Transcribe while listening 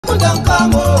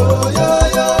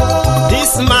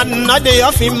This man not the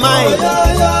off in mind.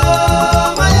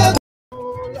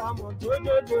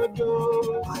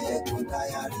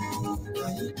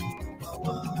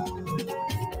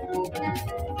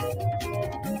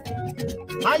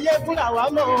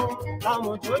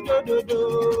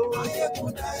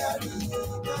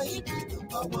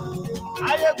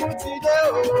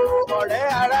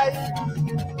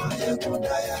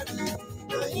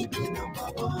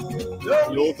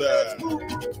 Hello there.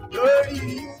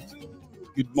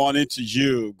 Good morning to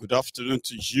you. Good afternoon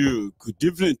to you. Good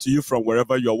evening to you from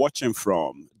wherever you are watching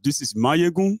from. This is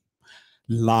Mayegun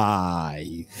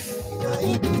live.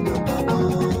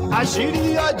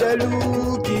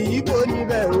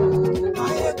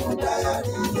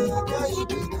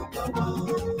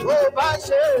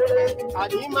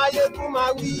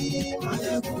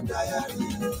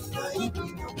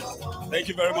 Thank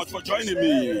you very much for joining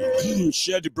me.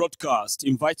 Share the broadcast.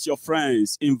 Invite your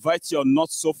friends. Invite your not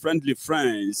so friendly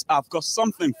friends. I've got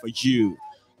something for you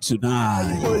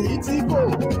tonight.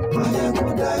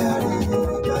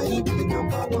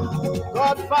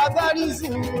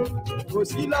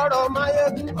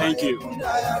 Thank you.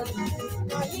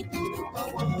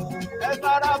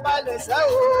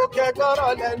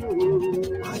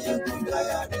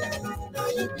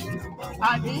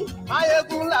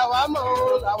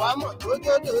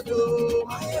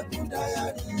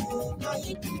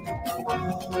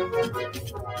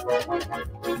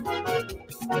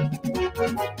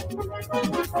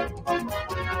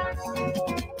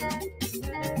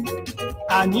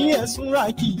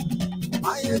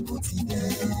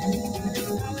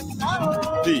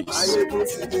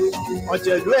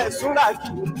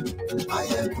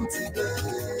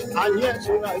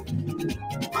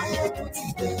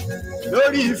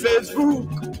 Lórí Facebook,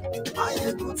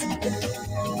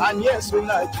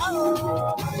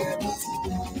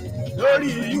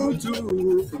 lórí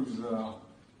YouTube.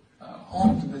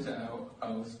 Home that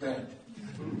I was dead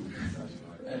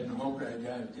and hope I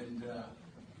died. And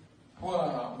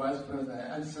poor Vice President,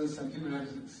 I answered some people have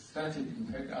started in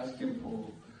fact asking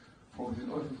for his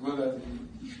office whether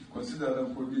he should consider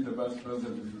them to be the Vice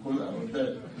President because I was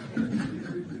dead.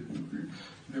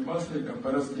 They must have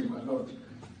embarrassed him a lot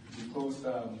because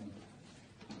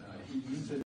he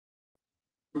visited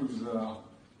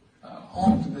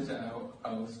home that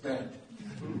I was dead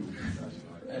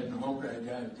and hope I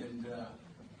died. And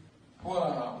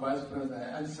poor Vice President,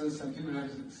 I answered some people have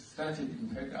started in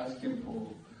fact asking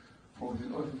for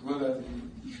his office whether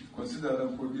he should consider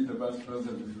them to be the Vice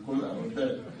President because I was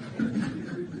dead.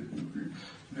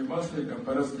 They must have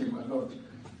embarrassed him a lot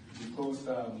because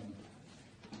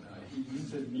he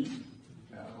visited me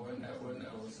when I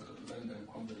was London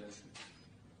convalescent.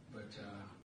 But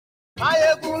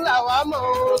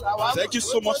Thank you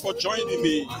so much for joining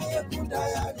me.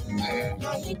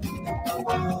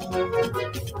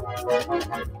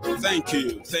 Thank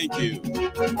you. Thank you.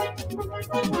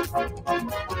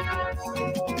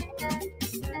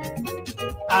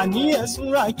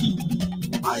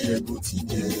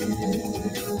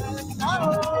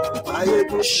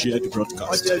 Share the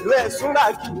broadcast.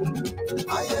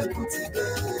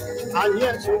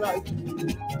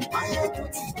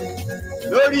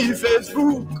 Lórí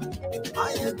Facebook,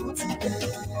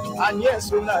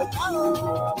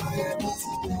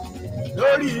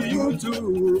 lórí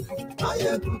YouTube,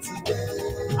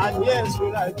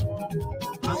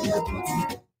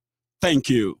 Thank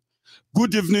you.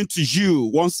 Good evening to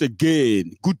you once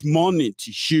again. Good morning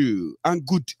to you. And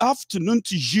good afternoon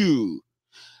to you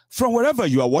from wherever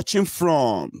you are watching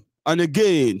from. And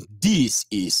again, this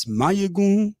is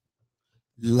Mayegun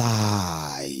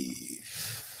live.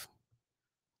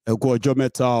 Eko ọjọ́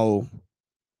mẹ́ta o.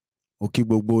 Oki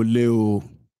gbogbo le o.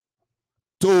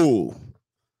 To.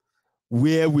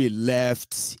 Where we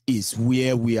left is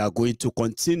where we are going to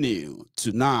continue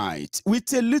tonight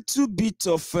with a little bit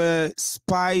of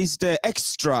spiced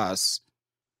extras,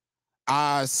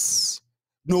 as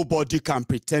nobody can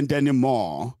pretend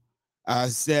anymore,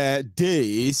 as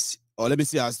days, or let me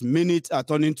say as minutes are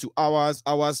turning to hours,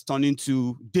 hours turning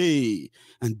to day,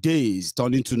 and days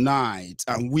turning to night,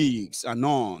 and weeks and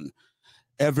on.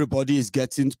 Everybody is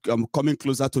getting coming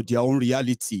closer to their own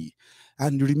reality.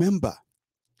 And remember,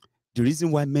 the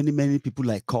reason why many people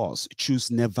like us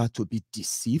choose never to be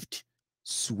deceived,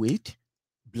 swayed,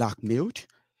 blackmailed,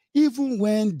 even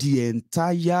when the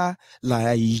entire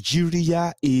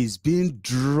Nigeria is being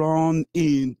drawn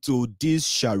into this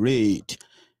charade,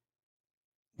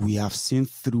 we have seen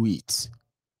through it.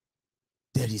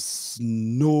 There is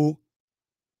no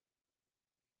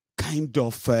kind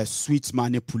of sweet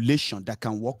manipulation that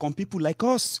can work on people like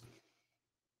us.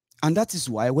 And that is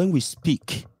why when we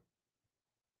speak,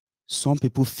 some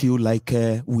people feel like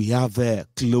we have a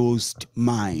closed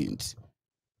mind.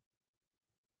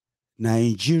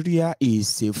 Nigeria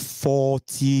is a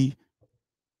faulty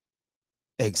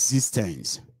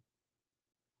existence.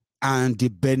 And the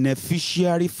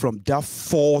beneficiary from that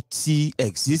faulty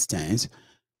existence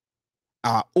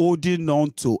are holding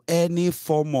on to any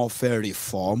form of a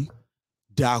reform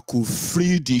that could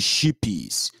free the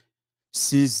sheepies,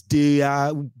 since they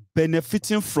are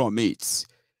benefiting from it.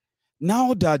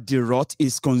 Now that the rot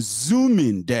is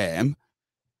consuming them,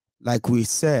 like we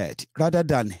said, rather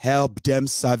than help them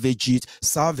salvage it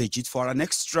for an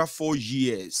extra 4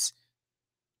 years,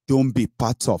 don't be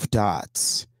part of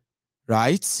that,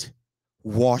 right?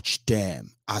 Watch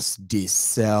them as they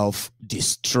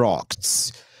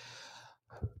self-destruct.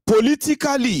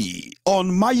 Politically,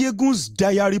 on Mayegun's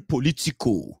Diary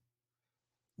Politico,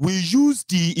 we use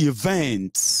the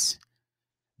events,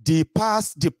 the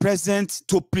past, the present,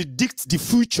 to predict the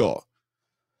future.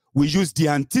 We use the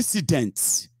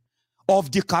antecedents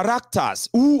of the characters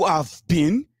who have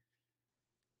been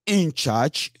in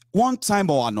charge one time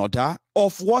or another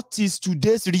of what is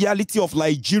today's reality of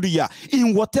Nigeria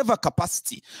in whatever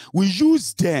capacity. We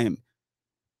use them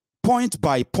point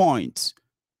by point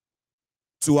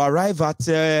to arrive at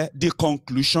the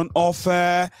conclusion of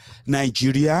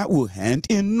Nigeria will end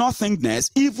in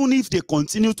nothingness, even if they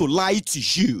continue to lie to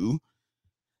you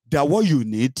that what you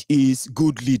need is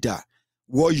good leader.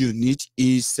 What you need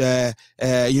is, to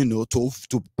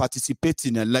participate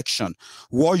in election.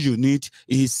 What you need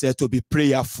is to be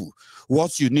prayerful.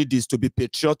 What you need is to be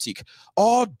patriotic.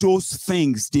 All those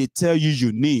things they tell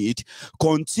you need,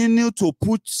 continue to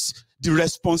put the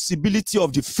responsibility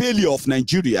of the failure of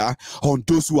Nigeria on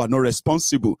those who are not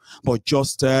responsible, but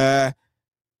just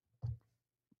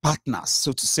partners,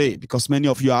 so to say, because many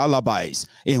of you are alibis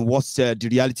in what the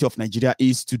reality of Nigeria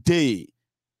is today.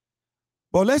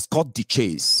 But let's cut the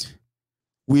chase.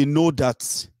 We know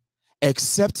that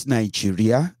except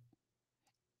Nigeria,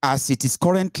 as it is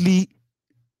currently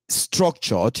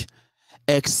structured,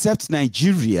 except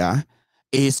Nigeria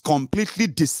is completely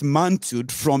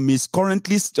dismantled from its current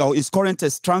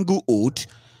stranglehold,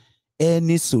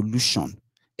 any solution,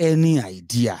 any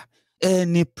idea,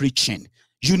 any preaching,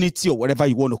 unity or whatever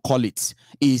you want to call it,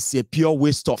 is a pure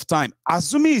waste of time.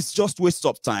 Assuming it's just waste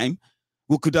of time,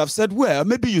 we could have said, well,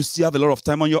 maybe you still have a lot of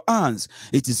time on your hands.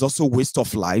 It is also waste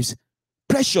of lives,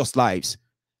 precious lives.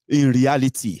 In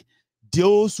reality,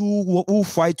 those who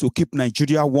fight to keep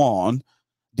Nigeria one,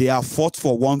 they are fought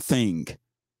for one thing,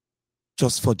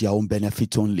 just for their own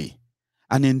benefit only.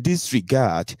 And in this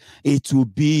regard, it will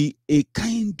be a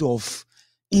kind of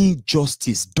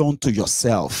injustice done to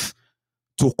yourself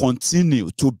to continue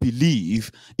to believe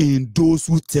in those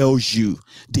who tell you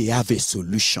they have a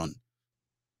solution.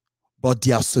 But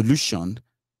their solution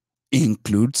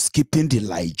includes keeping the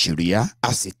Nigeria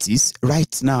as it is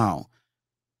right now.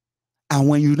 And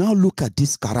when you now look at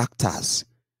these characters,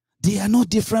 they are not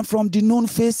different from the known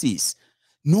faces,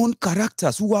 known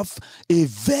characters who have a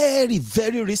very,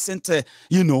 very recent,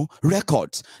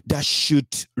 record that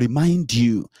should remind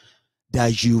you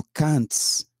that you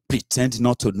can't pretend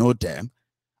not to know them,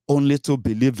 only to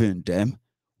believe in them.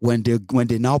 When they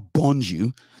now burn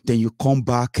you, then you come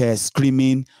back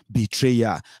screaming,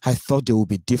 betrayer. I thought they would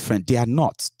be different. They are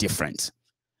not different.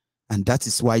 And that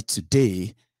is why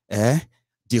today,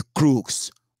 the crooks,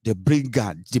 the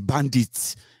brigands, the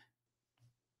bandits,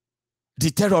 the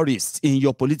terrorists in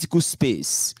your political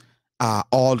space are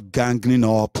all ganging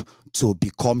up to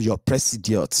become your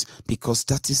Presidiot, because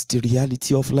that is the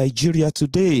reality of Nigeria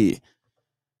today.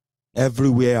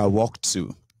 Everywhere I walk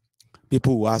to,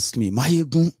 people will ask me,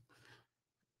 Mayegun,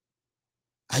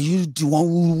 are you the one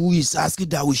who is asking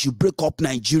that we should break up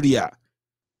Nigeria?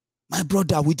 My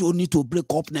brother, we don't need to break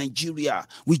up Nigeria.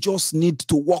 We just need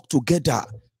to work together.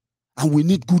 And we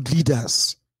need good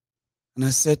leaders. And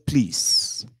I said,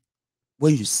 please,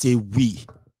 when you say we,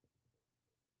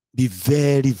 be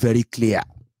very, very clear.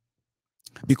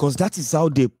 Because that is how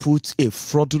they put a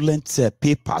fraudulent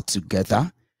paper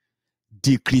together,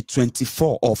 Decree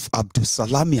 24 of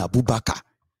Abdulsalami Abubakar.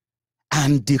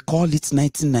 And they call it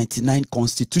 1999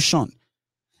 Constitution.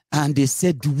 And they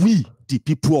said, we, the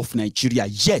people of Nigeria,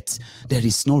 yet there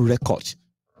is no record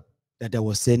that there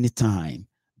was any time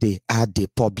they had a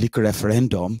public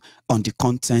referendum on the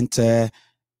content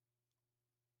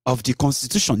of the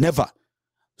Constitution. Never.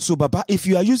 So, Baba, if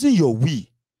you are using your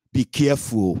we, be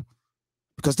careful.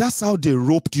 Because that's how they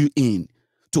roped you in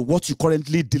to what you're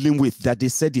currently dealing with, that they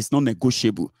said is not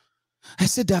negotiable. I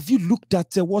said, have you looked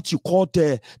at what you call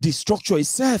the structure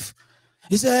itself?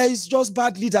 He said, it's just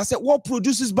bad leaders. I said, what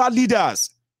produces bad leaders?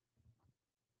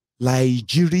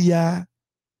 Nigeria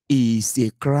is a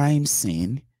crime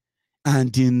scene,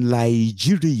 and in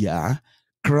Nigeria,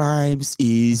 crimes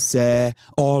is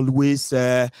always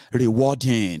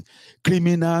rewarding.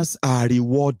 Criminals are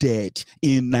rewarded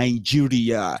in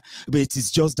Nigeria, but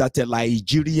it's just that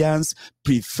Nigerians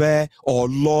prefer or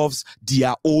loves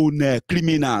their own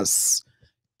criminals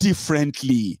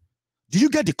differently. Do you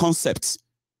get the concept?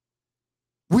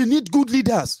 We need good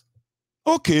leaders.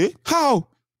 Okay, how?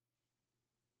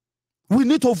 We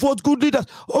need to vote good leaders.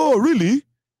 Oh, really?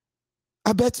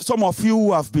 I bet some of you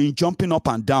who have been jumping up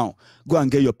and down, go and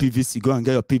get your PVC. Go and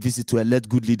get your PVC to elect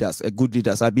good leaders. Good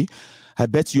leaders, Abi. I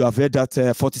bet you have heard that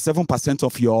 47%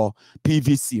 of your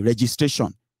PVC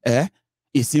registration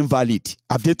is invalid.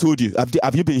 Have they told you?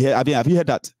 Have you been here? Have you heard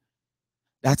that?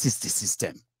 That is the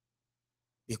system.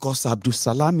 Because Abdul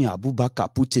Salami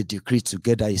Abubakar put a decree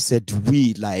together. He said,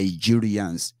 we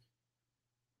Nigerians.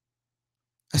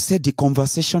 I said the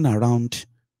conversation around,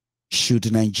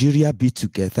 should Nigeria be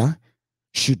together?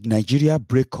 Should Nigeria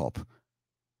break up?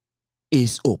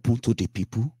 Is open to the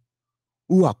people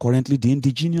who are currently the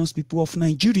indigenous people of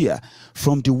Nigeria.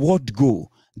 From the word go,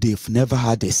 they've never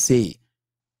had a say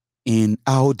in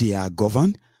how they are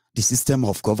governed, the system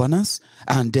of governance,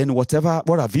 and then what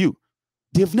have you.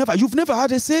 You've never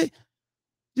had a say.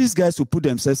 These guys will put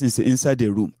themselves inside the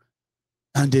room,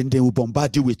 and then they will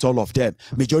bombard you with all of them.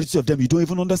 Majority of them you don't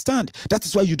even understand. That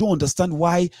is why you don't understand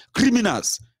why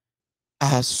criminals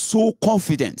are so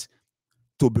confident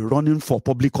to be running for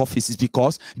public offices,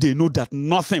 because they know that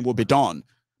nothing will be done.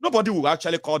 Nobody will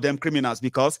actually call them criminals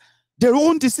because they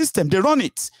own the system, they run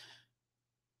it.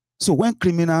 So when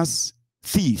criminals,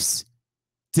 thieves,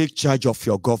 take charge of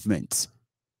your government,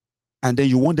 and then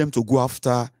you want them to go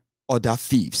after other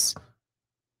thieves,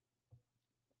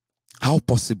 how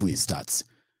possible is that?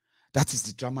 That is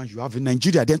the drama you have in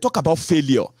Nigeria. Then talk about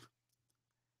failure.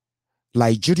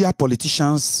 Nigeria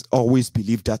politicians always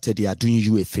believe that they are doing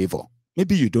you a favor.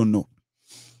 Maybe you don't know.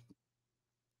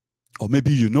 Or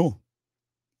maybe you know.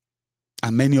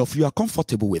 And many of you are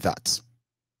comfortable with that.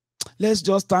 Let's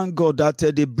just thank God that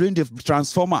they bring the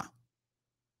transformer.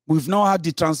 We've now had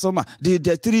the transformer.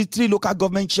 The three local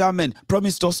government chairmen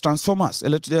promised us transformers.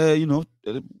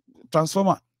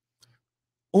 Transformer.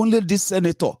 Only this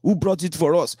senator who brought it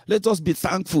for us. Let us be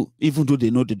thankful, even though they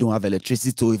know they don't have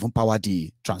electricity to even power the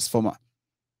transformer.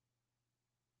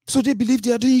 So they believe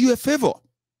they are doing you a favor.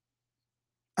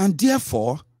 And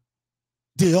therefore,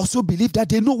 they also believe that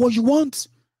they know what you want.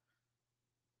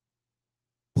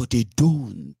 But they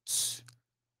don't.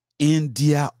 In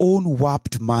their own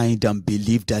warped mind and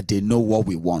believe that they know what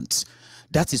we want.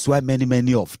 That is why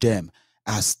many of them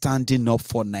are standing up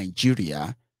for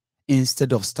Nigeria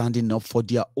instead of standing up for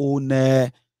their own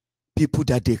people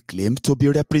that they claim to be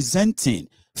representing.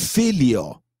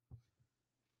 Failure.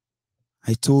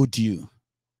 I told you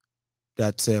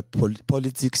that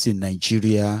politics in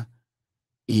Nigeria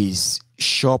is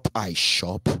shop I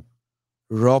shop,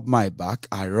 rub my back,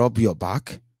 I rub your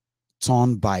back,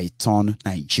 turn by turn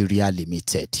Nigeria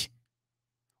Limited.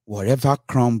 Whatever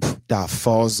crumb that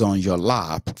falls on your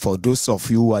lap, for those of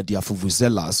you who are the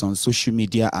afuvuzelas on social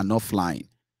media and offline,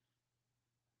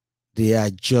 they are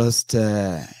just,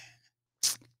 okay.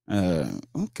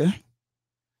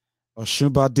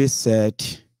 Osinbajo said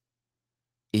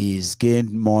he's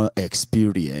gained more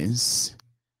experience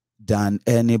than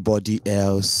anybody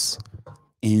else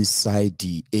inside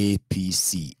the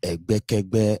APC,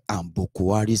 Egbekegbe and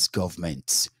Buhari's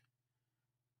government.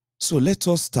 So let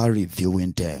us start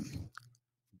reviewing them.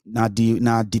 Now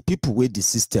the people with the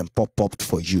system pop up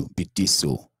for you, be this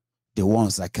so. The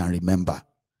ones I can remember.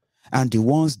 And the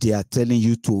ones they are telling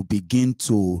you to begin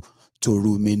to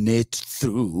ruminate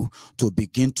through, to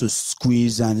begin to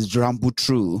squeeze and ramble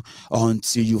through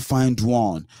until you find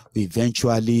one.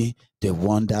 Eventually, the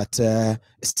one that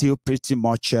still pretty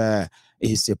much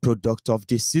is a product of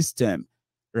the system,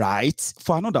 right?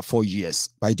 For another 4 years,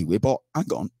 by the way. But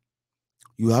hang on.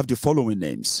 You have the following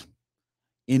names.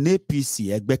 In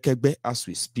APC, Egbekegbe, as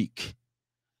we speak,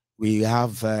 we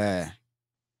have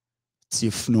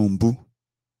Tinubu.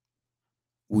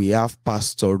 We have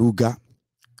Pastor Ruga.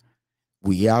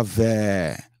 We have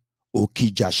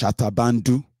Okija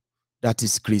Shatabandu, that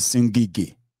is Chris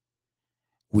Ngige.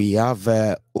 We have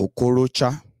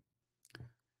Okorocha.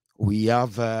 We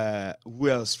have, who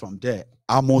else from there?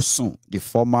 Amosun, the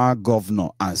former governor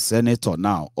and senator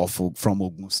now from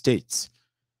Ogun State.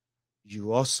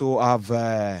 You also have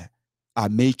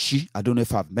Amechi. I don't know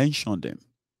if I've mentioned them.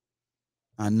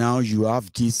 And now you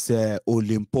have this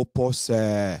Olympopos,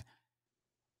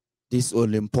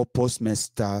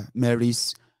 Mr.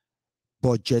 Mary's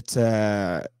budget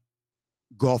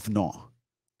governor,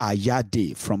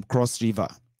 Ayade from Cross River.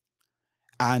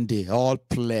 And they all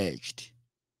pledged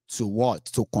to what?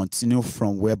 To continue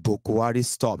from where Boko Haram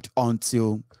stopped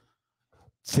until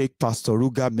fake Pastor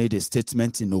Ruga made a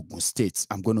statement in Ogun State.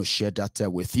 I'm going to share that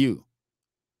with you.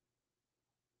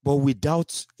 But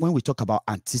when we talk about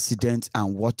antecedents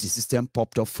and what the system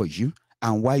popped up for you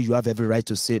and why you have every right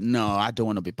to say, no, I don't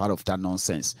want to be part of that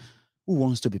nonsense. Who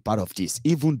wants to be part of this?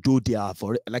 Even though they are,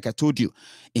 like I told you,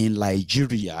 in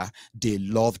Nigeria, they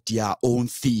love their own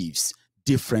thieves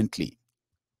differently.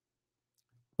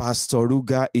 Pastor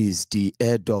Ruga is the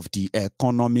head of the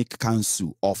Economic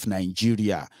Council of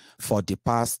Nigeria for the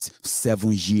past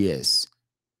 7 years.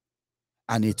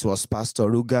 And it was Pastor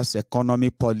Ruga's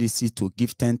economic policy to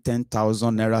give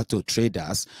 10,000 naira to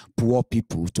traders, poor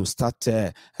people, to start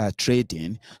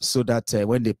trading so that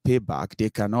when they pay back, they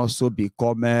can also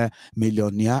become a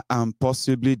millionaire, and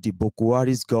possibly the Boko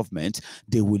Haram's government,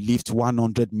 they will lift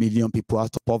 100 million people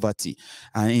out of poverty.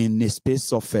 And in a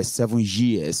space of 7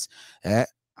 years,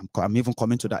 I'm even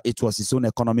coming to that, it was his own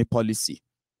economic policy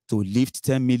to lift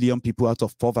 10 million people out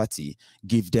of poverty,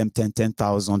 give them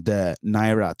 10,000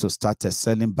 naira to start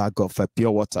selling bag of pure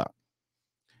water.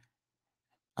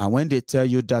 And when they tell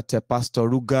you that Pastor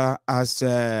Ruga has,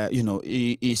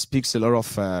 he speaks a lot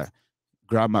of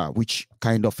grammar, which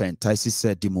kind of entices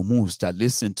the mumus that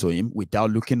listen to him without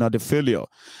looking at the failure.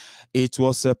 It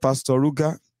was Pastor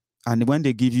Ruga. And when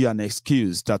they give you an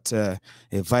excuse that a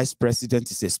vice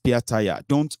president is a spare tire,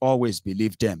 don't always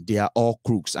believe them. They are all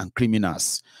crooks and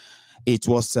criminals. It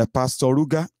was Pastor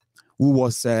Ruga who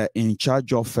was in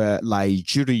charge of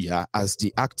Nigeria as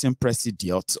the acting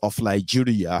Presidiot of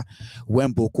Nigeria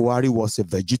when Boko Haram was a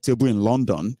vegetable in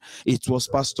London. It was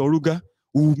Pastor Ruga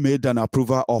who made an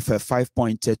approval of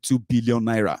 5.2 billion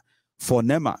naira for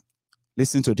NEMA.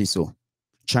 Listen to this.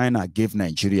 China gave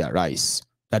Nigeria rice,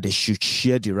 that they should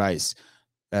share the rice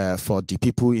for the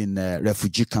people in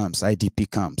refugee camps, IDP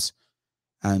camps.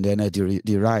 And then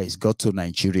the rice got to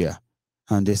Nigeria.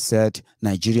 And they said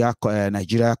Nigeria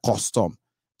custom,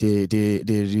 they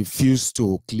refused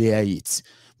to clear it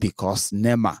because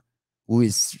NEMA, who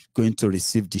is going to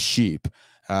receive the ship,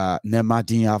 NEMA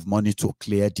didn't have money to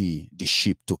clear the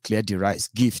ship, to clear the rice,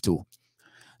 give to.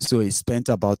 So he spent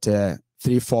about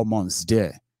 3-4 months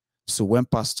there. So when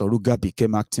Pastor Ruga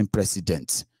became acting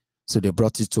president, so they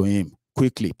brought it to him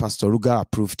quickly. Pastor Ruga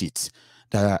approved it.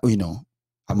 That,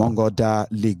 among other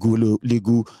legal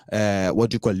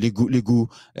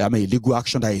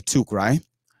action that he took, right?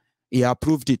 He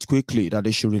approved it quickly that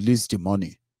they should release the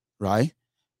money, right?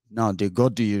 Now they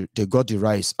got the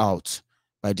rice out.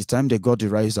 By the time they got the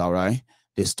rice out, right,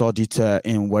 they stored it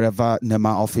in wherever NEMA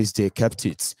office they kept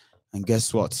it. And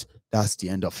guess what? That's the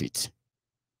end of it.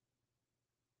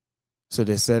 So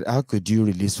they said, how could you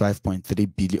release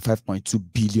 5.2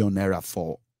 billion naira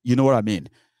for, you know what I mean?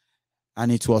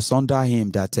 And it was under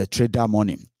him that trader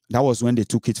money, that was when they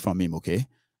took it from him, okay?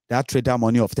 That trader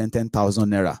money of 10,000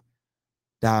 naira,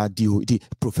 that the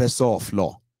professor of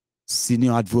law,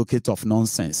 senior advocate of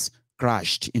nonsense,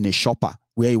 crashed in a shopper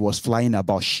where he was flying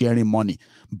about sharing money,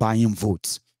 buying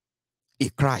votes. He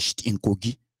crashed in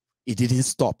Kogi. He didn't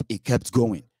stop. He kept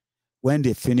going. When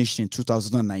they finished in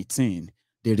 2019,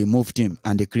 they removed him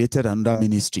and they created another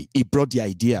ministry. He brought the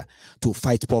idea to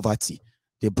fight poverty.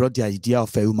 They brought the idea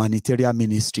of a humanitarian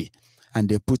ministry, and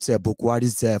they put Boko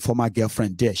Haram's former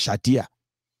girlfriend there, Shadia.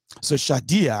 So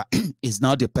Shadia is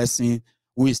now the person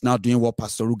who is now doing what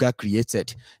Pastor Ruga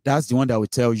created. That's the one that will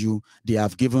tell you they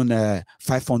have given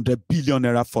 500 billion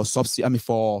naira for subsidy,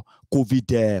 for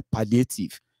COVID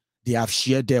palliative. They have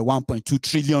shared their 1.2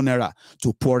 trillion naira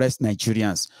to poorest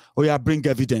Nigerians. Oh yeah, bring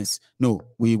evidence. No,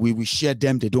 we share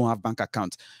them. They don't have bank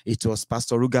account. It was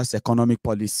Pastor Ruga's economic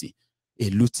policy, a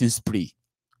looting spree.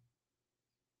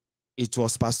 It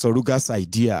was Pastor Ruga's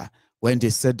idea when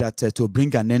they said that to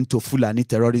bring an end to Fulani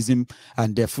terrorism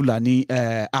and the Fulani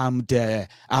armed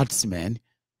herdsmen,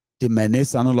 the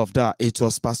menace and all of that. It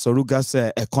was Pastor Ruga's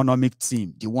economic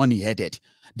team, the one he headed,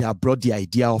 that brought the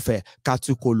idea of a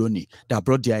cattle colony, that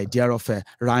brought the idea of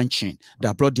ranching,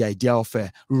 that brought the idea of a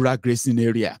rural grazing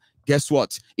area. Guess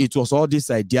what? It was all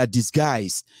this idea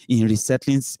disguised in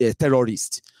resettling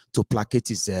terrorists to placate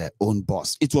his own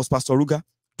boss. It was Pastor Ruga.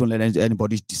 Don't let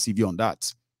anybody deceive you on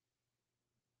that.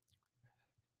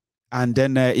 And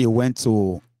then he went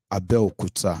to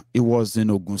Abeokuta. It was in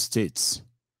Ogun State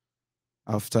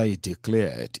after he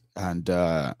declared, and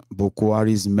Boko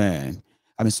Haram's men,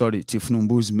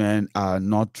 Tinubu's men are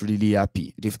not really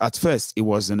happy. At first, it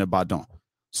was in Ibadan.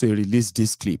 So he released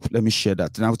this clip. Let me share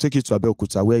that. And I'll take you to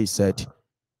Abeokuta where he said,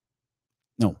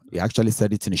 no, he actually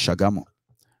said it in Shagamu,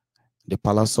 the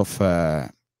palace of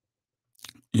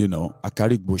you know,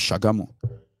 Akarigbo Shagamu,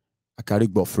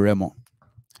 Akarigbo Fremo.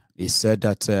 He said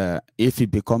that if he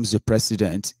becomes the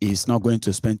president, he's not going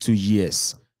to spend 2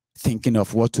 years thinking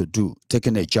of what to do,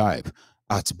 taking a jibe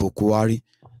at Bokuwari.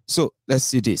 So let's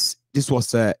see this. This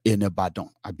was in Ibadan,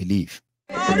 I believe.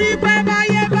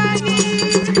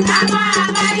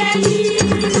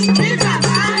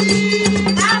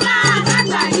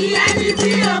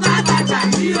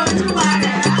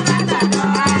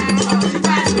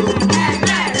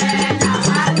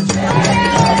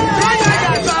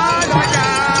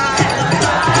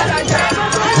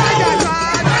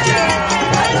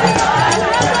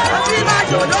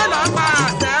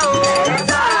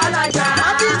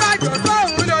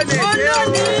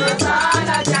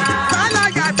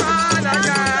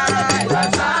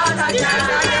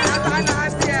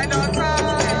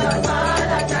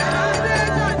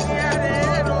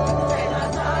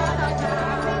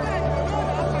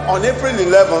 On April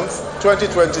 11th,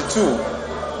 2022,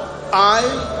 I,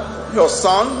 your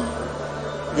son,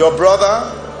 your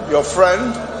brother, your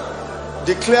friend,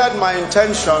 declared my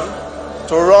intention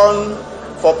to run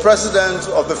for President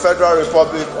of the Federal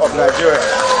Republic of Nigeria.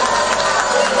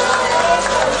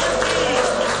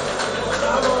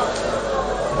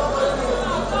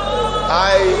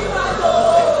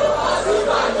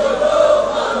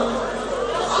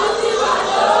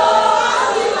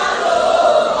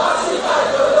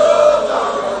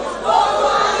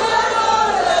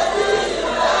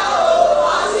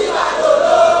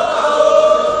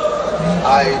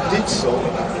 I did so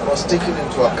was taking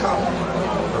into account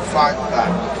the fact that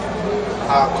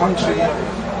our country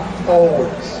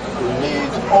always will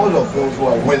need all of those who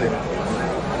are willing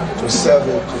to serve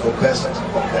it to the best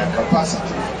of their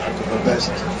capacity and to the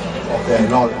best of their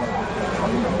knowledge.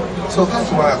 So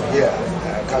that's why I'm here,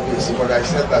 Kabisi, but I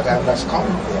said that I must come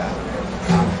here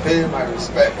and pay my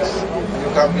respects.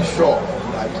 You can be sure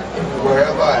that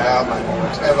wherever I am and in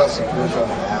whatever situation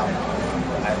I am,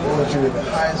 I hold you in the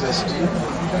highest esteem,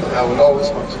 and I will always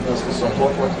continuously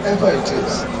support whatever it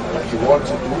is that you want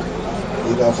to do,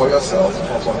 either for yourself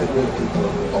or for the great people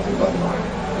of Ibadan.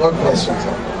 God bless you,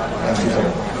 sir. Thank you very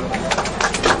much.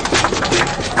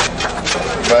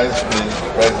 Vice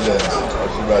President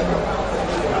Osinbajo,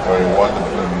 you're a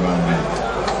wonderful human being.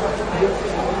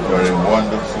 You're a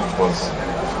wonderful person.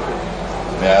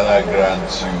 May Allah grant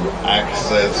you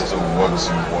access to what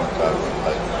you want out of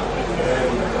life.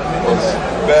 But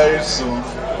very soon,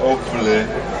 hopefully,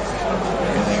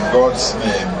 in God's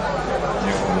name,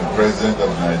 you will be President of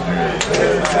Nigeria.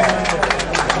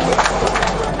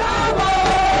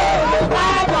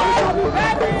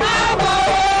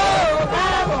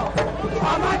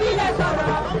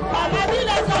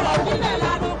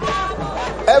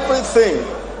 Everything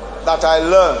that I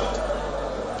learned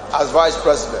as Vice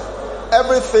President,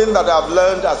 everything that I've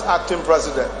learned as acting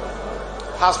president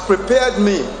has prepared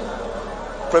me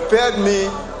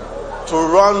to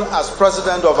run as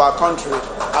president of our country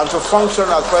and to function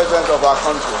as president of our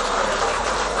country.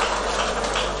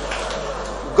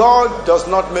 God does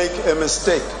not make a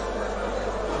mistake.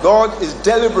 God is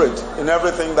deliberate in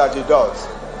everything that he does.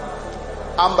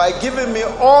 And by giving me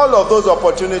all of those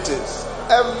opportunities,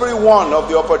 every one of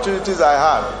the opportunities I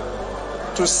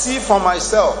had to see for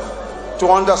myself, to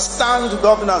understand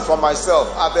governance for myself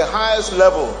at the highest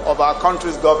level of our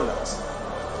country's governance,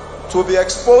 to be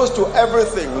exposed to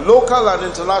everything, local and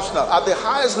international, at the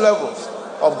highest levels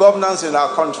of governance in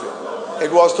our country.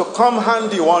 It was to come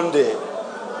handy one day.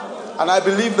 And I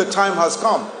believe the time has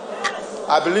come.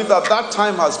 I believe that that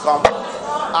time has come.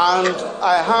 And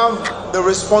I have the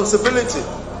responsibility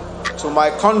to my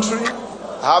country,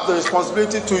 I have the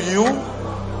responsibility to you,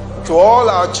 to all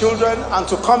our children, and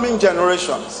to coming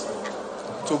generations,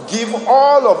 to give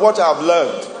all of what I've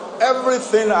learned,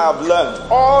 everything I've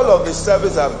learned, all of the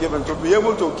service I've given, to be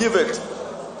able to give it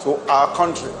to our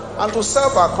country and to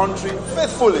serve our country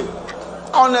faithfully,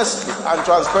 honestly, and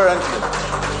transparently.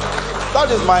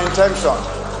 That is my intention.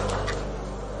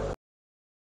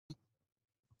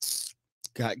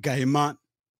 Guy man,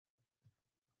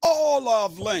 all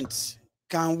I've learned,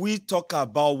 can we talk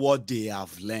about what they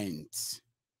have learned?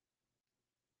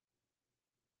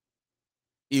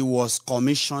 He was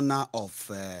Commissioner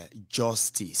of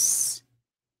Justice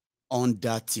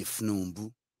under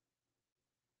Tinubu.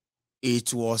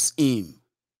 It was him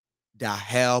that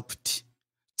helped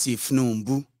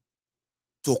Tinubu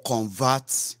to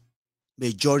convert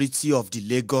majority of the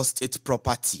Lagos State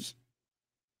property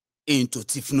into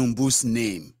Tinubu's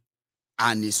name,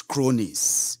 and his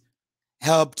cronies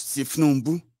helped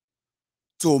Tinubu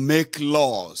to make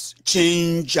laws,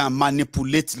 change and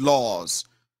manipulate laws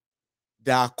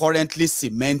that currently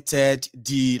cemented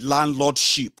the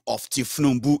landlordship of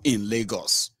Tinubu in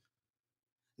Lagos.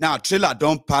 Now, trailer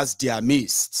don't pass their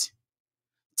midst.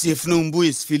 Tinubu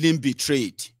is feeling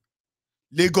betrayed.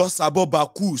 Lagos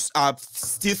Abobakus are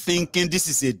still thinking this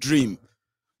is a dream.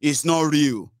 It's not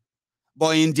real.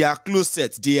 But in their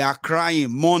closet, they are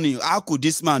crying, mourning. How could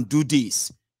this man do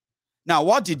this? Now,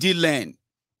 what did he learn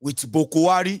with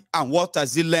Bokwari, and what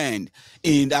has he learned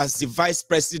as the vice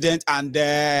president and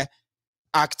the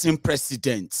acting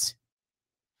president?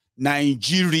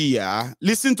 Nigeria,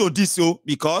 listen to this,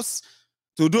 because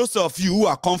to those of you who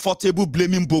are comfortable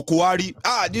blaming Bokwari,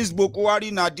 this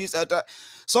Bokwari, now this,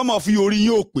 some of you already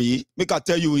know, make I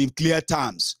tell you in clear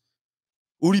terms.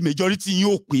 Uri majority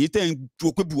you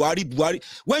Buhari.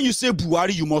 When you say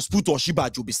Buhari, you must put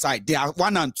Osinbajo beside. They are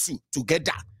 1 and 2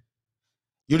 together.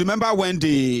 You remember when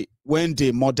they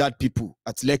murdered people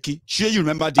at Lekki? Sure, you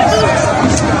remember this.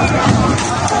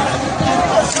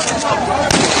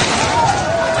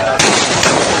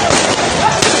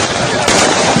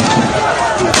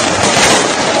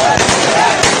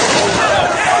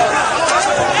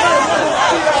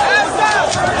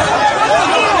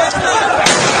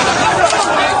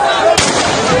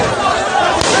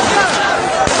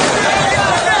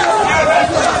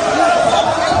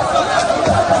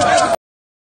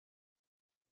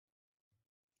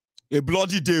 A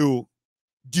bloody day,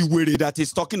 the way that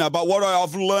is talking about what I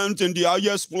have learned in the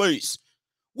highest place.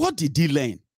 What did he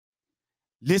learn?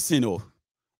 Listen,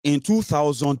 in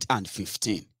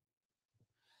 2015,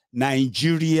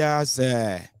 Nigeria's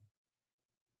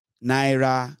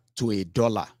naira to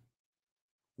 $1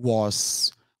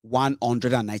 was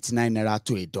 199 naira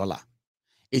to $1.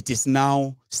 It is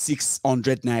now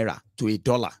 600 naira to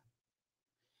 $1.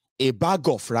 A bag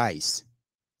of rice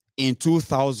in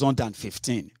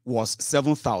 2015 was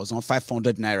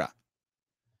 7,500 naira.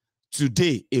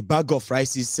 Today, a bag of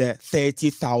rice is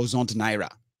 30,000 naira.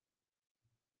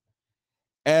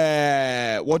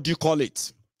 What do you call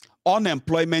it?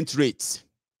 Unemployment rate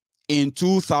in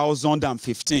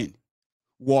 2015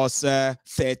 was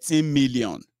 13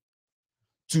 million.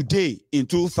 Today, in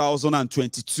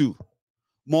 2022,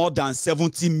 more than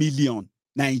 70 million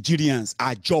Nigerians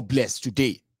are jobless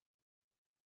today.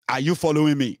 Are you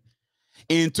following me?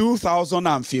 In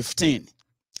 2015,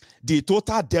 the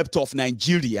total debt of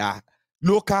Nigeria,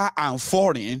 local and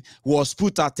foreign, was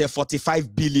put at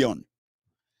 45 billion.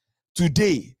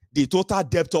 Today, the total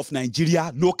debt of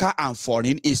Nigeria, local and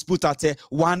foreign, is put at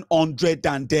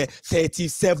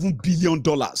 $137 billion.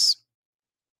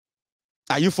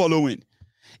 Are you following?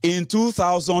 In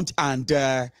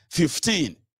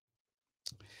 2015,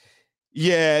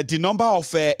 the number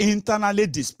of internally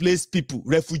displaced people,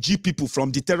 refugee people from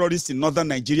the terrorists in northern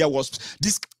Nigeria was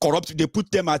this corrupt. They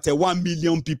put them at 1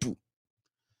 million people.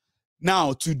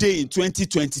 Now, today in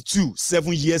 2022,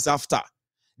 7 years after,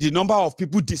 the number of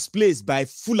people displaced by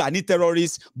Fulani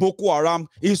terrorists, Boko Haram,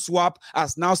 ISWAP,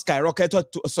 has now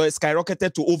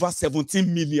skyrocketed to over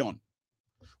 17 million.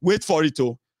 Wait for it,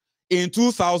 In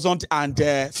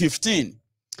 2015,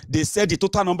 they said the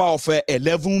total number of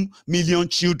 11 million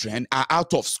children are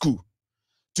out of school.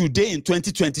 Today in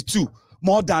 2022,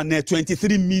 more than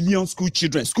 23 million school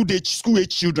age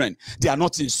children, they are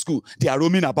not in school. They are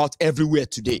roaming about everywhere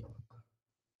today.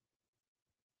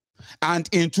 And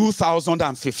in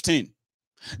 2015,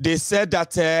 they said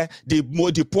that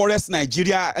the poorest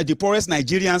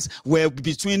Nigerians were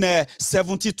between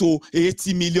 70 to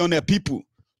 80 million people.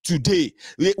 Today,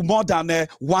 more than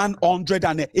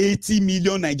 180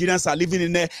 million Nigerians are living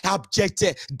in abject,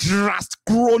 drastic,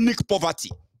 chronic poverty.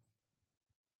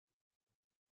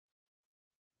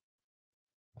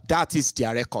 That is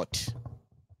their record.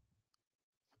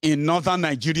 In northern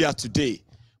Nigeria today,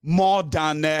 more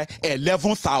than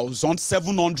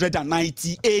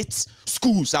 11,798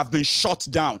 schools have been shut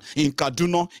down in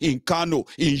Kaduna, in Kano,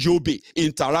 in Yobe,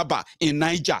 in Taraba, in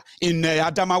Niger, in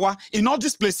Adamawa, in all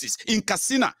these places, in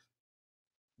Katsina,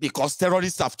 because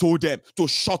terrorists have told them to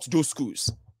shut those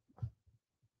schools.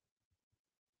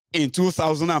 In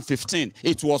 2015,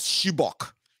 it was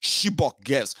Chibok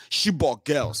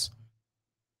girls,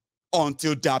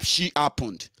 until Dapchi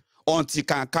happened. Until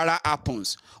Kankara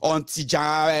happens, until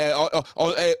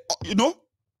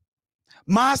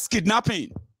mass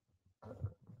kidnapping.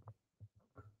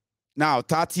 Now,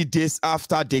 30 days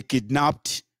after they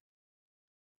kidnapped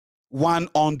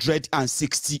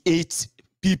 168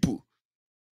 people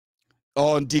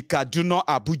on the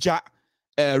Kaduna-Abuja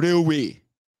railway,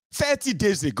 30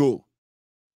 days ago,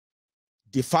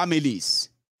 the families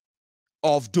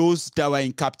of those that were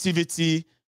in captivity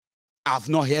I've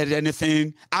not heard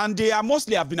anything. And they are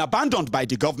mostly have been abandoned by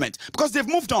the government because they've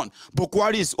moved on.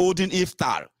 Bokwari is holding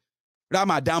iftar,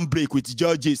 Ramadan break with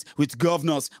judges, with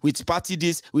governors, with party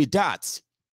this, with that.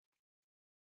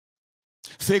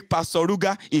 Fake Pastor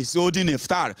Ruga is holding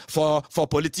iftar for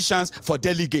politicians, for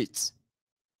delegates.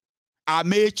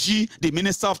 Amechi, the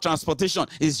Minister of Transportation,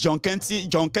 is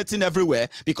junketing everywhere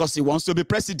because he wants to be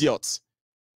Presidiot.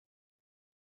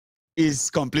 Is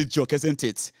complete joke, isn't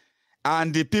it?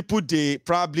 And the people, they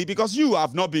probably, because you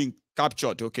have not been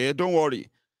captured, okay? Don't worry.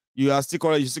 You still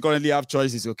currently have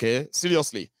choices, okay?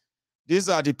 Seriously. These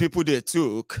are the people they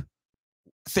took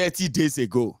 30 days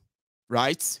ago,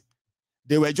 right?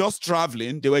 They were just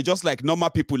traveling. They were just like normal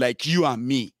people like you and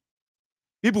me.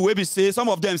 People will be saying, some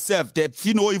of them self, they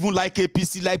feel even like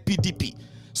APC, like PDP.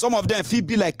 Some of them feel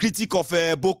be like critic of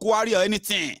Bokwari or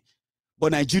anything.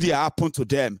 But Nigeria happened to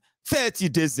them 30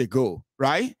 days ago,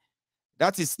 right?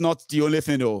 That is not the only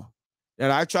thing, though. There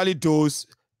are actually those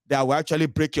that will actually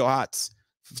break your heart.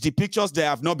 The pictures they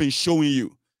have not been showing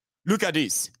you. Look at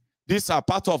this. These are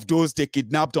part of those they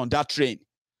kidnapped on that train.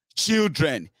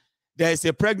 Children. There's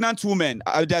a pregnant woman.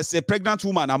 There's a pregnant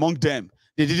woman among them.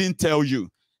 They didn't tell you.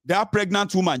 That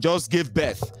pregnant woman just gave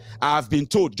birth. I've been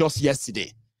told just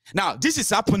yesterday. Now, this is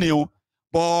happening,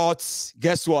 but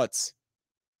guess what?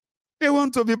 They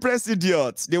want to be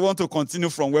Presidiot. They want to continue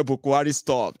from where Bokwari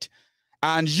stopped.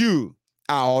 And you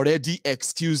are already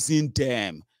excusing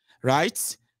them,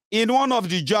 right? In one of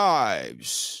the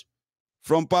jibes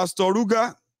from Pastor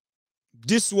Ruga,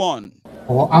 this one.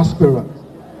 Or aspirant,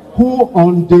 who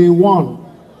on day one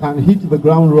can hit the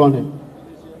ground running,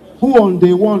 who on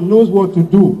day one knows what to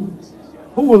do,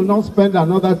 who will not spend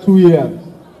another 2 years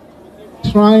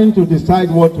trying to decide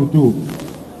what to do.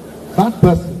 That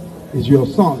person is your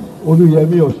son,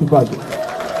 Oluyemi Osinbajo.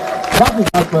 That is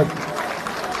that person.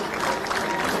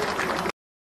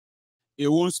 He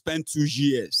won't spend 2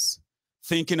 years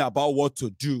thinking about what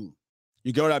to do.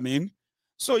 You get what I mean?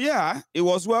 So yeah, it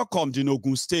was welcomed in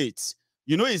Ogun State.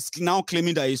 You know, he's now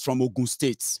claiming that he's from Ogun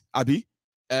State. Abi?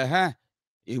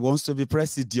 He wants to be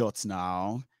Presidiot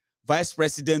now. Vice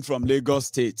President from Lagos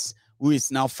State, who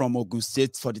is now from Ogun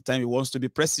State for the time he wants to be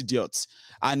Presidiot.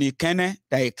 And Ikene,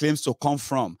 that he claims to come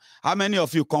from. How many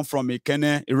of you come from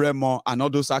Ikene, Iremo, and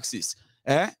all those axes?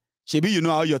 Shebi, you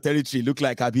know how your territory look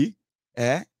like, Abi?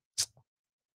 Now,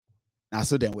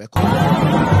 so then welcome.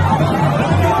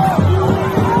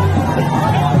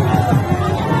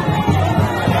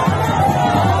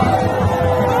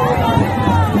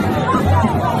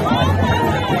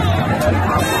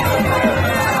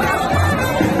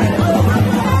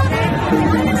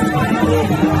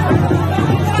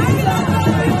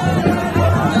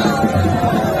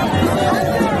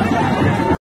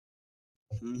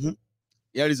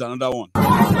 Here is another one.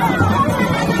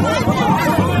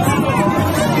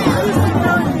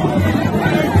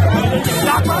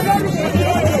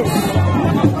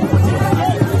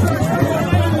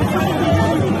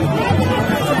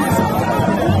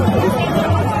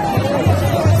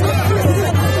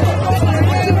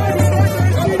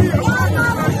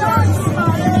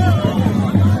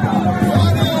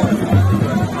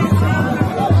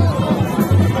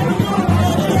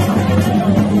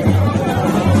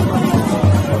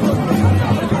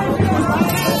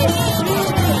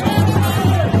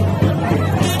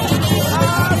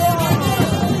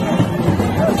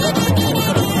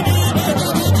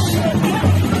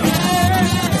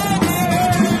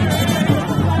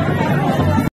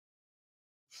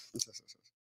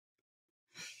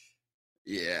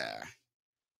 Yeah.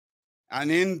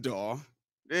 And indoor,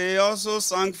 they also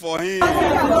sang for him.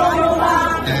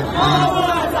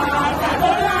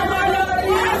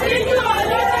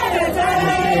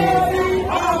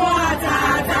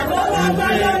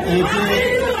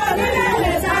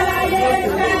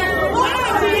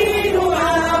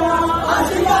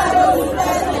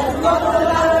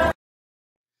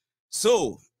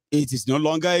 So, it is no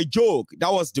longer a joke.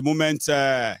 That was the moment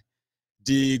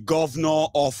the governor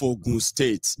of Ogun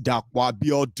State, Dapo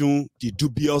Abiodun, the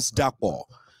dubious Dapo,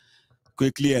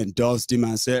 quickly endorsed him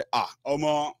and said,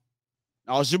 Omo,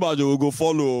 now Osinbajo will go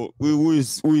follow who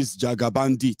is Jaga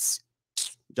bandits.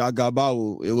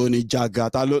 Jagabao, Eloni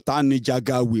Jaga, Tani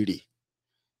Jaga Wiri.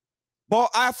 But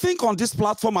I think on this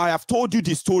platform, I have told you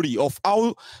the story of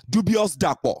how dubious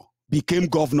Dapo became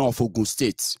governor of Ogun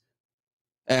State.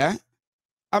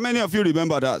 How many of you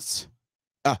remember that?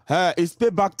 It's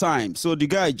payback time. So the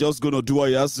guy just gonna do what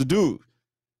he has to do.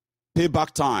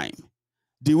 Payback time.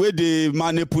 The way they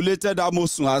manipulated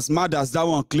Amosun, as mad as that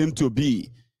one claimed to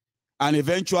be. And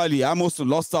eventually, Amosun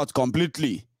lost out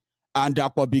completely. And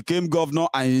Dapo became governor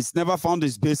and he's never found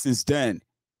his base since then.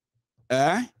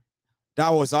 That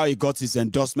was how he got his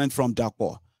endorsement from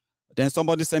Dapo. Then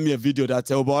somebody sent me a video that,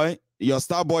 oh boy, your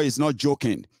star boy is not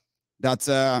joking.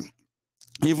 That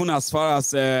even as far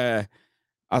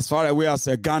away as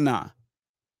Ghana,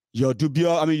 your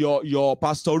Dubio, I mean your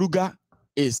Pastor Ruga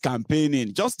is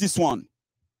campaigning. Just this one.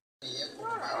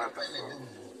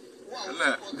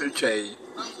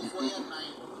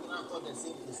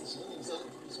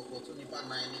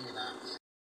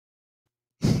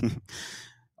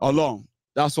 Along.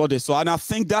 That's what they saw. And I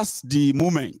think that's the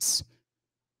moment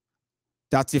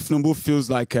that if Tinubu feels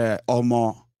like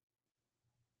Omo,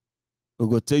 we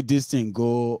go take this thing,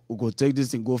 go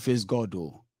face God,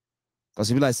 oh.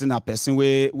 Because if you like seeing a person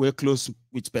we're close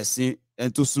with person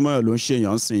and too small alone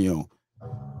you.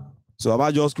 So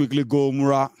I just quickly go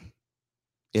Mura.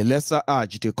 A lesser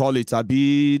arch, they call it a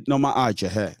bit normal arch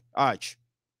here. Arch.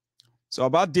 So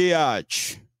about the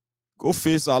arch, go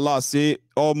face Allah, say,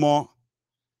 Omo,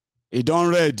 it don't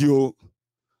read you.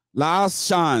 Last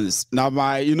chance.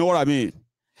 Now, you know what I mean?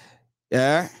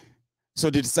 Yeah. So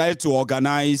they decided to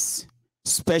organize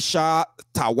special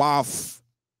tawaf.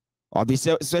 Or be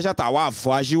special tawaf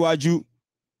for Ajiwaju.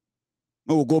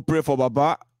 We will go pray for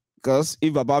Baba. Because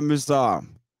if Baba misses,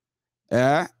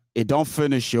 it don't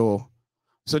finish you.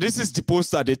 So this is the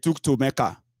poster they took to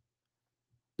Mecca.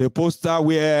 The poster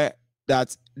where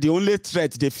that the only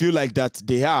threat they feel like that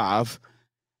they have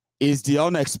is the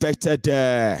unexpected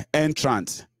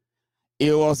entrant.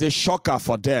 It was a shocker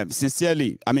for them,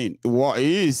 sincerely. I mean, it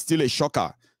is still a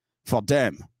shocker for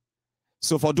them.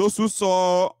 So for those who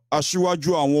saw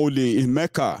Asiwaju and Wole in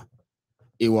Mecca,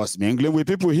 it was mingling with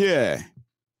people here.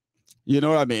 You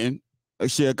know what I mean?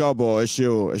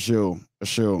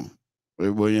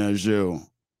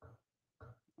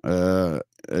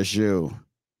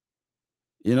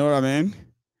 You know what I mean?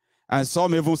 And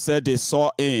some even said they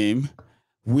saw him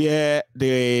where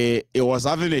it was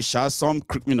having a shot. Some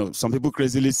people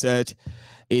crazily said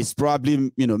it's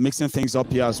probably mixing things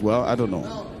up here as well. I don't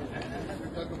know.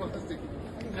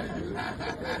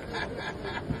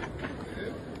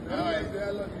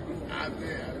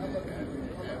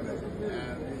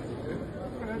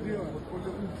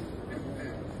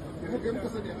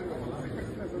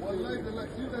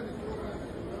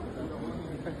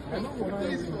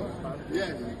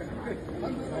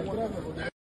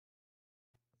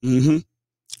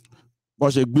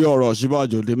 But she be or she was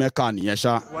the mechanic, yes,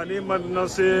 sir.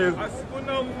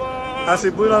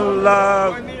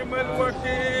 Hasbunallah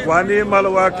wa ni'mal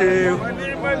wakil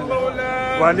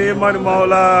wa ni'mal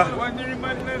maula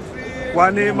wa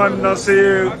ni'man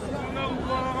nasir.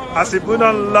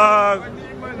 Hasbunallah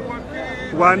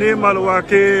wa ni'mal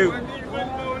wakil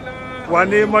wa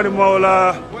ni'mal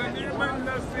maula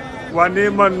wa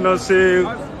ni'man nasir.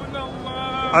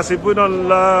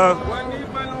 Hasbunallah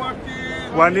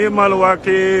wa ni'mal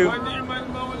wakil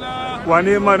wa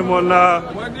ni'mal maula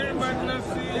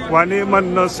wa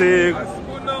ni'man nasir.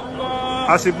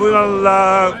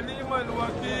 Hasbunallah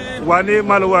wa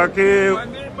ni'mal wakil.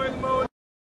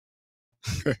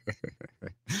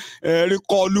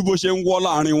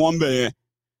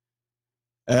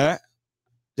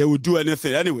 They will do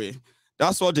anything anyway.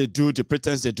 That's what they do, the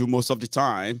pretense they do most of the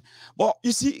time. But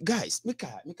you see, guys, make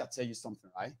I tell you something,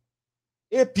 right?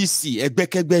 APC,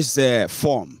 Egbekegbe's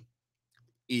form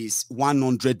is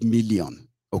 100 million,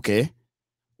 okay?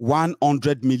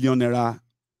 100 million naira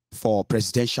for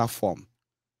presidential form.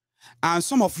 And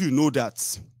some of you know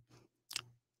that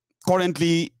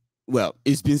currently, well,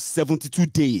 it's been 72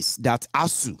 days that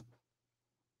ASU,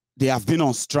 they have been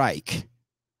on strike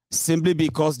simply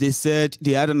because they said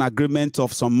they had an agreement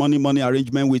of some money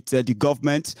arrangement with the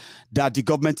government that the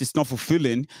government is not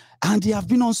fulfilling, and they have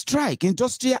been on strike,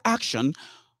 industrial action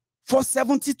for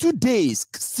 72 days.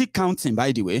 Still counting,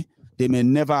 by the way. They may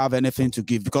never have anything to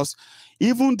give, because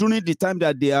even during the time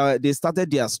that they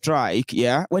started their strike,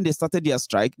 when they started their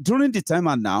strike, during the time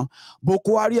and now,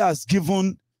 Boko Haram has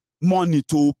given money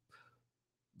to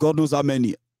God knows how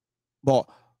many. But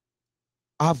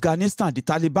Afghanistan, the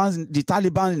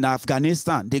Taliban in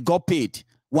Afghanistan, they got paid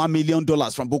 $1 million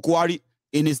from Boko Haram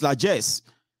in its largesse.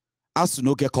 As to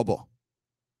no get kobo.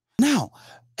 Now,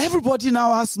 everybody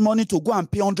now has money to go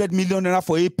and pay 100 million naira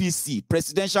for APC,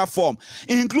 presidential form,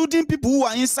 including people who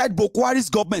are inside Boko Haram's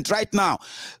government right now.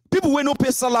 People who no pay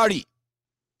salary.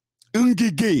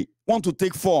 Ngige want to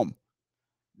take form.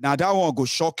 Now that one go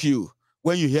shock you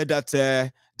when you hear that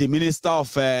the Minister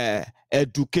of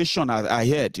Education, I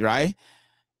heard, right,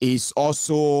 is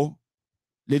also,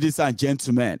 ladies and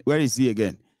gentlemen, where is he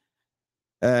again?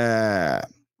 I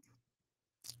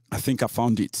think I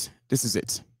found it. This is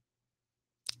it.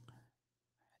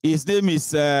 His name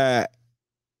is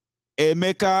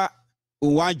Emeka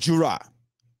Uwajura,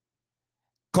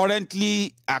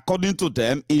 currently, according to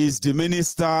them, is the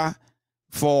minister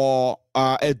for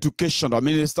education, or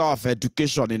minister of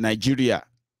education in Nigeria.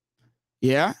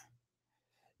 Yeah?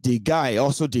 The guy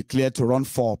also declared to run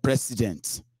for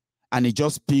president, and he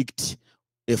just picked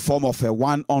a form of a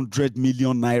 100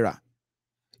 million naira.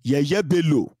 Yeye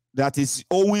Bello, that is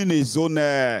owing his own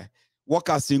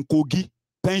workers in Kogi,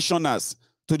 pensioners,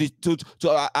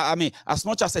 I mean, as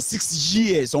much as 6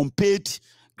 years unpaid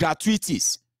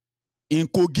gratuities in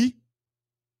Kogi.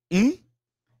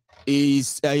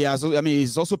 He's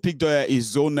also picked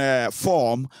his own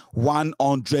form,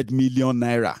 100 million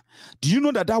naira. Do you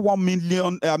know that 1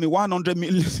 million, 100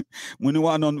 million,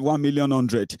 1 million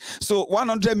 100. So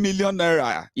 100 million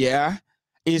naira, yeah,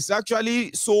 is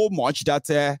actually so much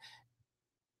that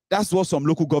that's what some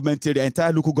local government area,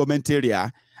 entire local government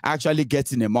area, actually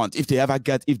get in a month if they ever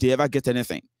get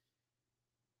anything.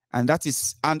 And that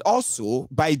is, and also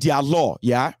by their law,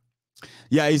 yeah,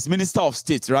 he's Minister of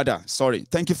State, rather. Sorry,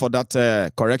 thank you for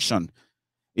that correction.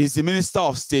 He's the Minister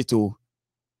of State.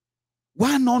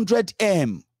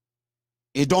 100M,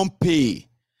 he don't pay,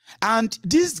 and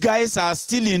these guys are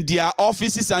still in their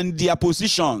offices and their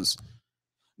positions.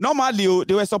 Normally,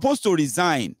 they were supposed to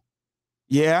resign,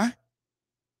 yeah,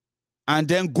 and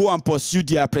then go and pursue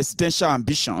their presidential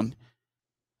ambition.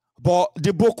 But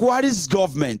the Boko Haram's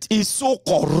government is so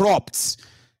corrupt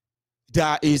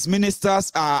that his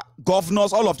ministers,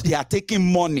 governors, all of them, they are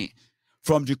taking money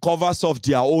from the covers of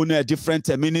their own different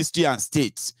ministry and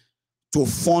states to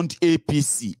fund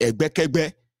APC,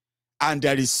 Egbekegbe, and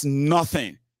there is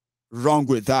nothing wrong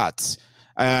with that,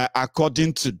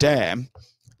 according to them.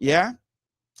 Yeah.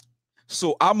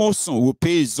 So Amoson will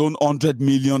pay his own 100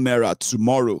 million naira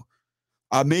tomorrow.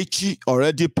 Amechi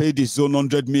already paid his own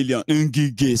 100 million.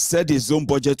 Ngige said his own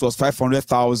budget was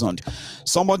 500,000.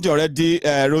 Somebody already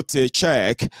wrote a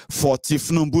check for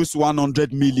Tinubu's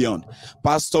 100 million.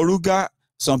 Pastor Ruga,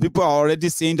 some people are already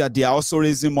saying that they are also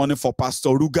raising money for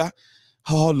Pastor Ruga.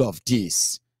 All of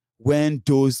this, when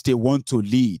those they want to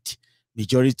lead,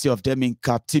 majority of them in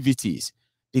captivities.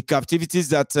 The captivities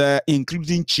that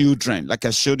including children, like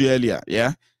I showed you earlier,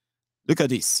 yeah? Look at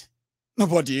this.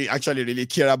 Nobody actually really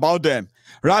care about them.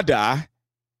 Rather,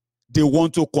 they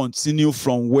want to continue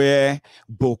from where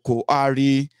Boko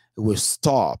Haram will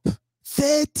stop.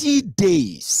 30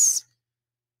 days.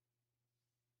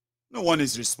 No one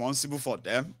is responsible for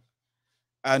them,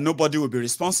 and nobody will be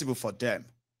responsible for them.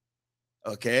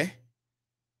 Okay?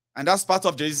 And that's part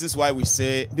of the reasons why we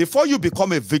say, before you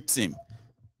become a victim,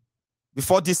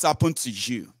 before this happened to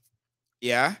you,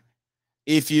 yeah,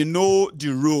 if you know the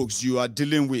rogues you are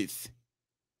dealing with,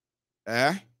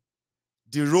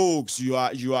 the rogues you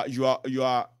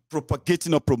are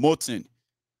propagating or promoting,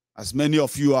 as many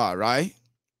of you are, right?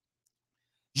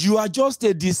 You are just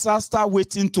a disaster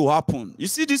waiting to happen. You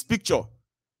see this picture?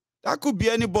 That could be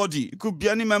anybody. It could be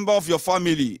any member of your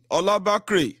family.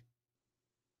 Olabakre.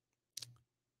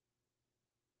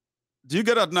 Do you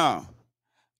get that now?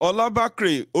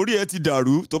 Olabakre, ori eti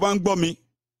daru, to bang bomi,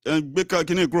 and beka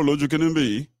kini kro loju kini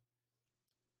be.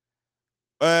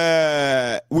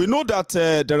 We know that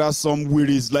there are some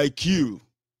wearies like you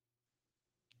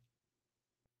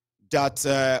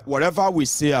that whatever we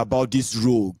say about these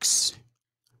rogues,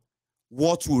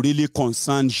 what will really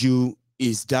concern you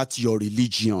is that your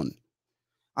religion.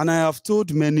 And I have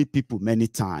told many people many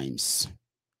times,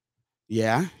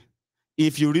 yeah,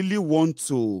 if you really want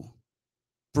to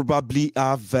probably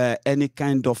have any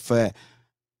kind of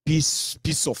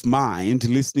peace of mind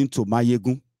listening to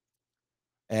Mayegun,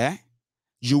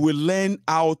 you will learn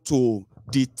how to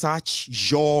detach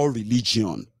your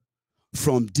religion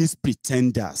from these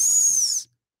pretenders,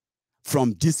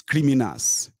 from these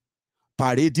criminals,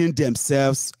 parading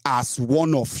themselves as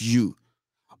one of you.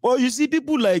 Or you see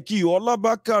people like you,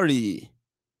 Olabakari,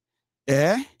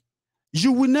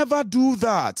 you will never do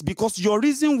that, because your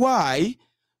reason why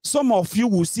some of you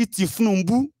will see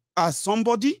Tinubu as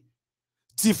somebody,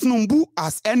 Tinubu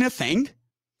as anything,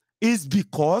 is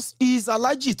because he is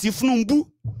Alhaji Tinubu.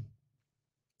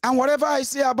 And whatever I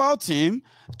say about him,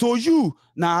 to you,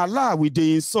 na Allah with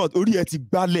the insult, ori eti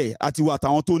gbale ati wa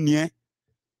tawon to ni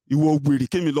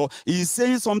he's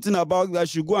saying something about that I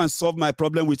should go and solve my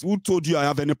problem with. Who told you I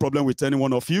have any problem with any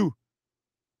one of you?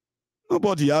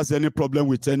 Nobody has any problem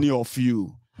with any of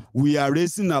you. We are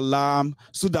raising alarm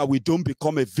so that we don't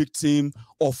become a victim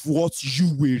of what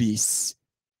you wearies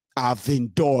have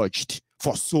indulged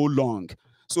for so long.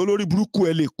 So lori buruku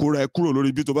ele kora kuro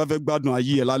lori bi to ba fe gbadun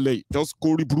aye e lale, just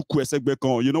kori buruku esegbe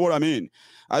kan. You know what I mean?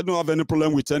 I don't have any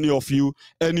problem with any of you,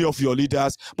 any of your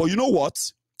leaders. But you know what?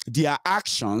 Their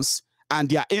actions and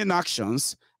their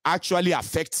inactions actually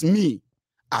affects me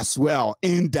as well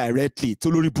indirectly. Tó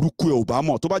lórí burúkú ẹ̀ ò bá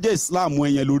mọ̀. Tó bá jẹ́ Islam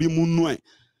ẹ̀yẹn lórí múnú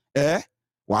ẹ̀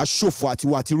wàá ṣòfò àti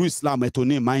wà tí irú Islam ẹ̀ tó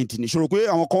ní mind ni. Ṣòro pé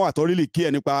àwọn kan wà tó really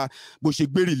care nípa bó ṣe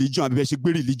gbé religion àbí bẹ́ẹ̀ ṣe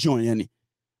gbé religion yẹn ni.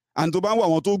 And tó bá ń wà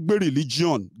àwọn tó gbé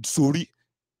religion sórí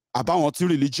àbáwọn tí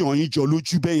religion yín jọ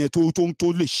lójú bẹ́ẹ̀ yẹn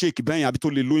tó lè shake bẹ́ẹ̀ yẹn àbí tó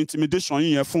lè lo intimidation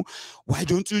yín yẹn fún, why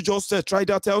don't you just try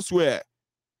that elsewhere?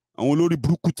 Àwọn olórí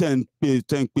burúkú tẹ́ ń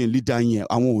pè leader yẹn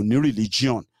àwọn ò ní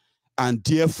religion, and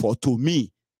therefore to me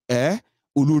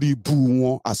olórí bú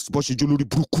wọn as bó ṣe jẹ́ olórí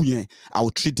burúkú yẹn, I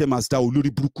will treat them as that olórí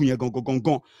burúkú yẹn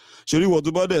gangan. Ṣé wọ́n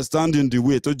tó bá dẹ̀ stand in the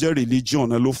way tó jẹ́ religion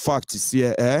ló fact sí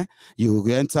you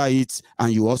enter it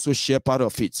and you also share part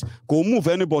of it. Kò move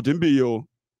anybody ń bì yìí o,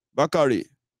 Bákàrè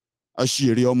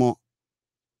àṣírí ọmọ.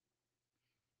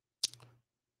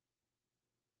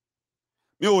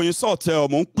 Mi ò insult ẹ o,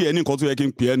 mo ń pè ẹ́ ní nǹkan tó yẹ kí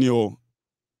n pè ẹ́ ní o.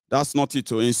 That's not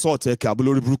it o, insult ẹ kí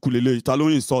abúlórí burúkú lélẹ́yìí, ta ló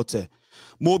ń insult ẹ?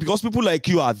 Mo, because people like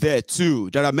you are there too.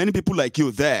 There are many people like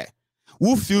you there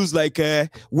who feels like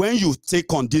when you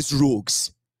take on these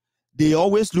rogues, they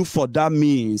always look for that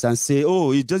means and say,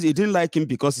 oh, he didn't like him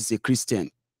because he's a Christian.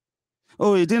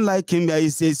 Oh, he didn't like him,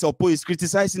 he's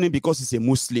criticizing him because he's a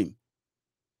Muslim.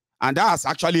 And that's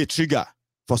actually a trigger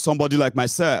for somebody like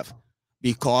myself,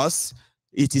 because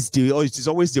it is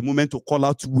always the moment to call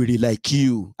out Wiri like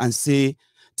you and say,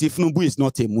 Tinubu is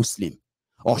not a Muslim,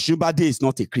 or Osinbajo is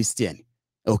not a Christian.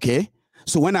 Okay?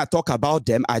 So when I talk about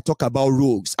them, I talk about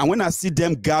rogues. And when I see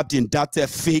them gabbed in that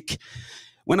fake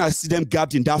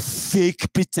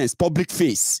pretense, public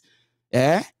face,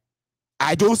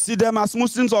 I don't see them as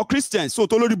Muslims or Christians. So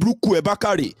Tolori Bruku e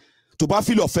Bakari, to ba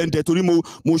feel offended, to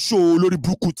mo show Lori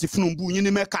Bruku Tinubu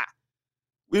yini Mecca.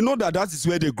 We know that is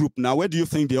where they group now. Where do you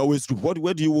think they always group?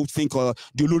 Where do you think the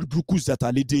Lori Brukus that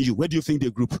are leading you? Where do you think they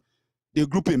group? They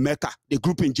group in Mecca, they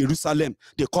group in Jerusalem,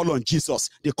 they call on Jesus,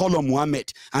 they call on Muhammad,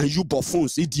 and you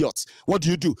buffoons, idiots. What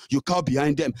do? You cow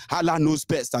behind them. Allah knows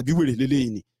best. Allah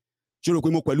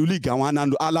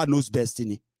knows best.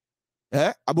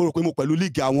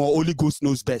 Holy Ghost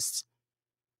knows best.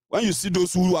 When you see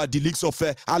those who are the leaks of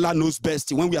Allah knows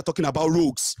best, when we are talking about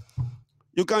rogues,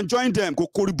 you can join them.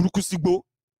 Don't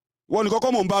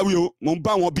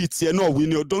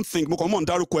think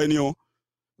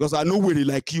because I know Wiri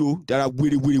like you. There are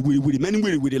Wiri, many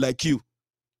Wiri like you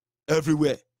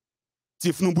everywhere.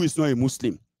 Tinubu is not a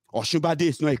Muslim. Osinbajo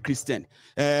is not a Christian.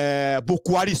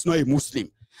 Bukwari is not a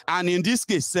Muslim. And in this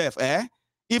case,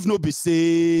 if no be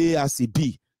say as it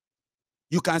be,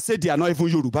 you can say they are not even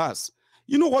Yorubas.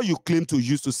 You know what you claim to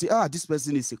use to say, this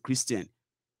person is a Christian.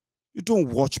 You don't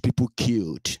watch people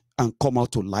killed and come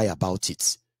out to lie about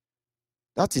it.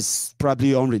 That is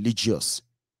probably unreligious.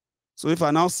 So if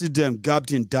I now see them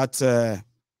gabbed in that